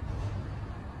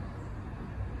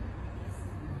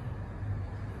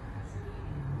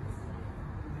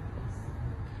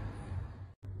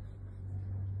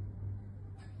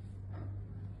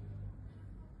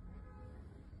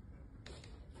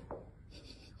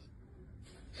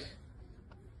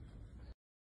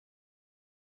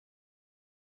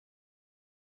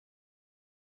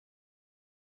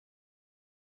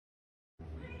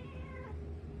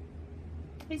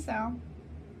 Hey, Sal.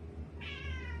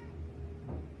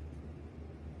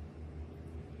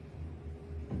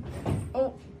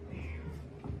 Oh.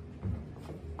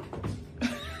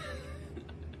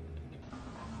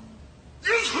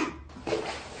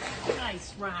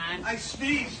 Nice, Ron. I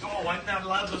sneezed. Oh, I'm not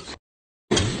allowed to.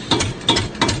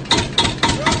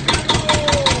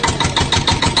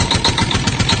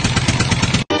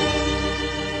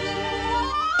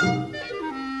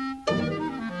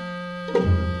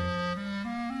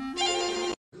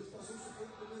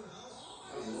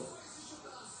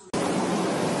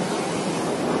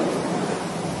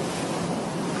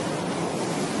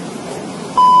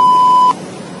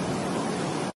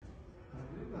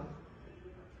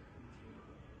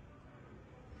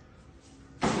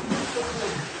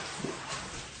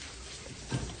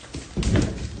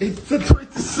 انت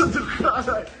تويت الصدق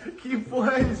علي كيف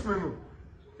وهايس منه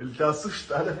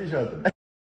التصقت على في هذا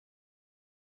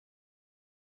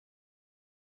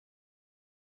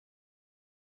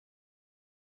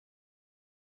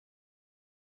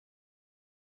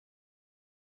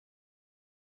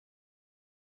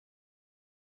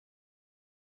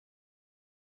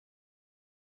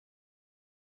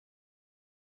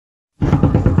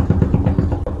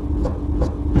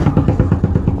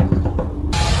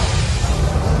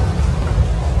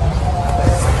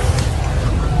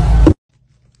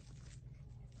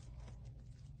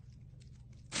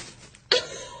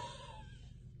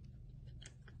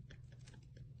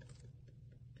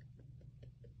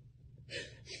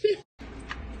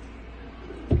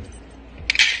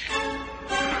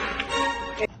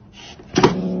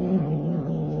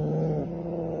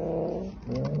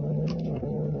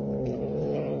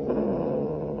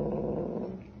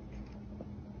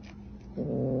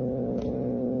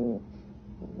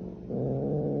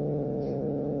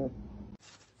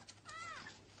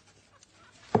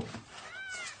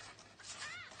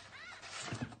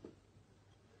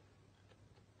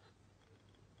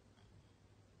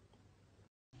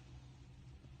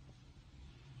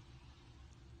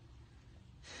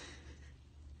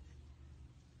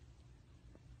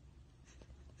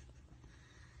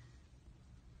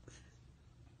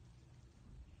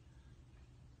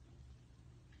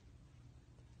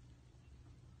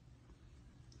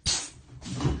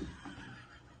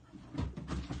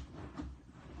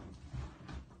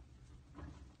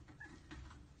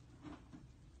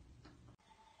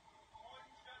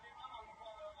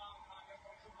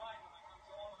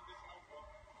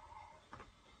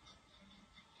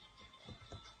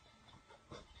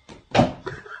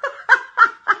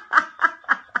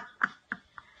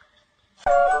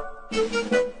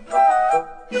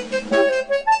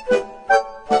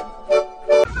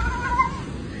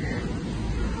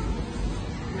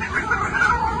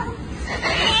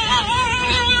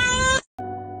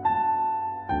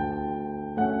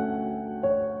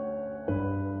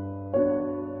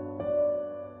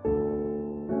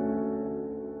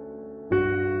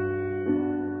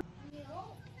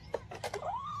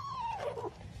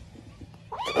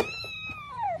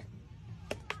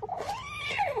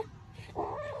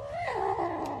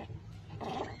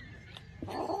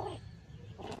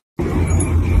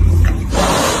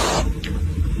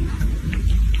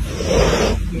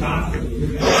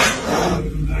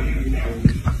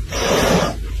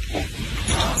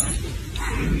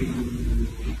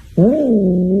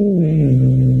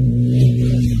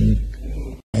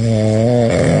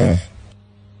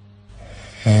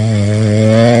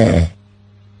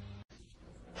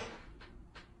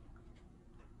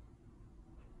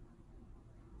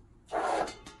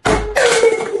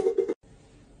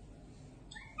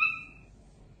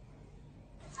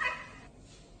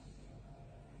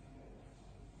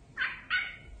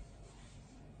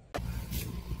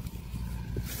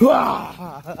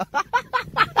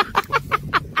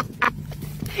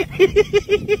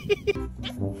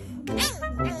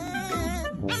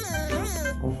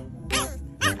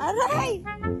Alright.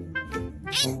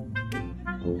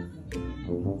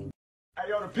 Hey,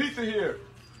 yo, the pizza here.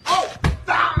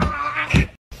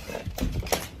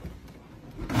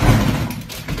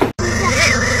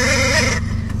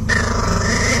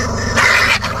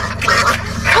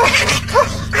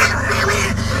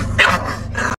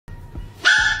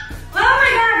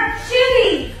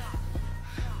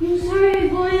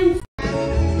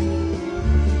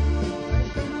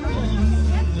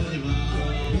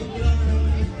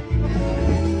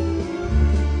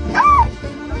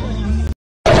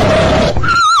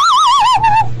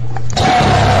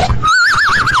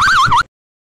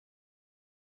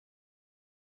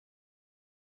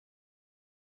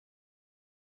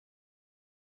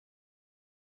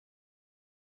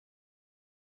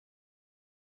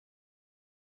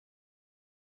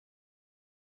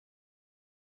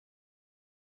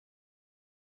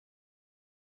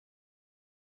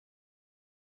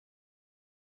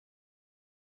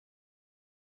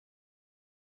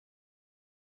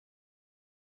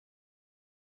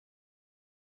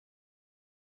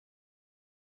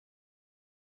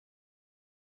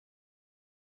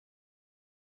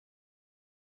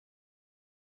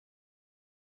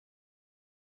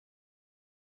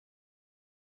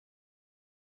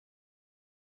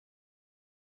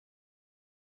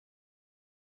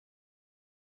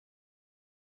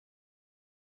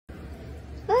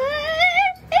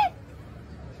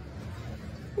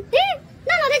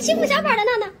闹闹在欺负小宝的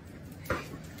闹闹。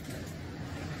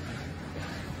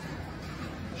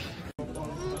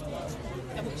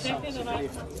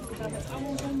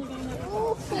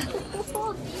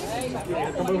Dan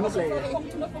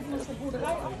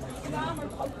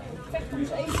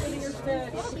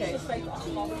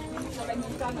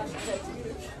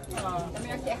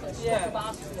merk je echt een slechte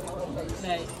basis.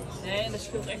 Nee, en dat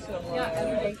scheelt echt wel. Ja, en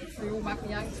nu denk ik van, joh, maakt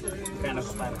niet uit. Ja, dat is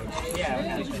fijn.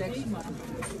 Ja, dat is connectie, maar.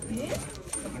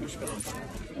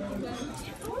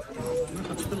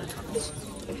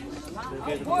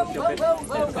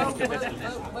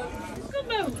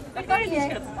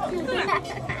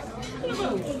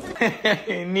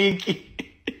 Nikki.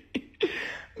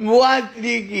 What,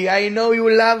 Nikki? I know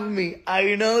you love me.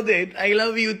 I know that. I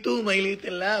love you too, my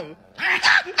little love.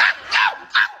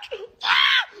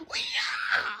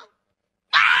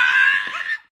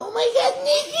 Oh my God,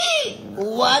 Nikki!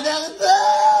 What are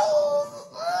those?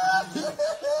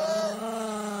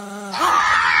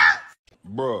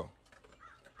 Bruh.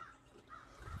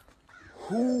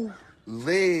 Who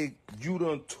leg you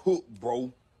done took,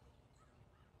 bro?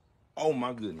 Oh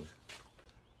my goodness.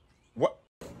 What?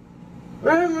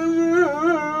 The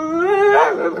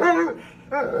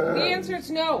answer is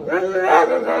no.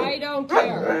 I don't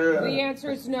care. The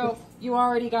answer is no. You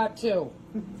already got 2.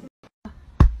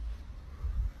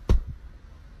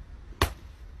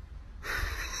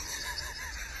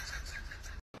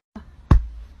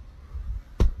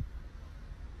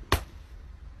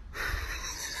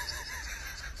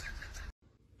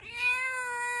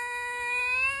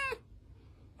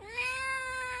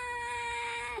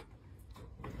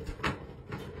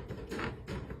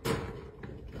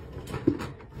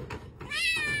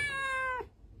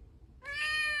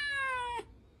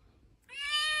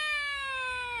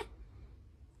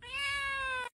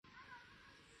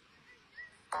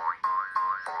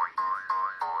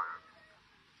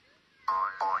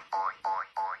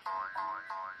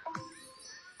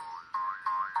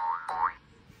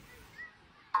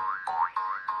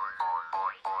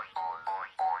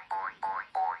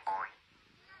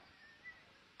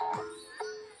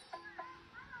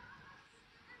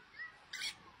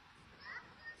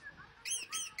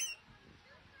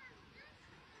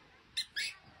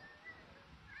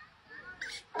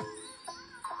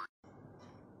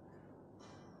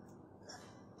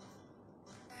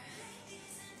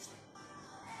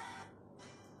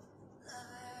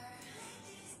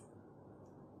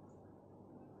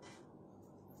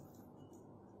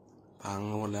พัง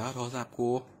หมดแล้วโทรศัพท์กู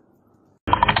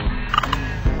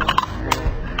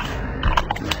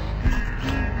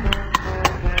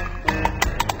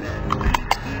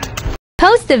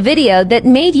Post a video that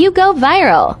made you go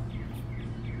viral.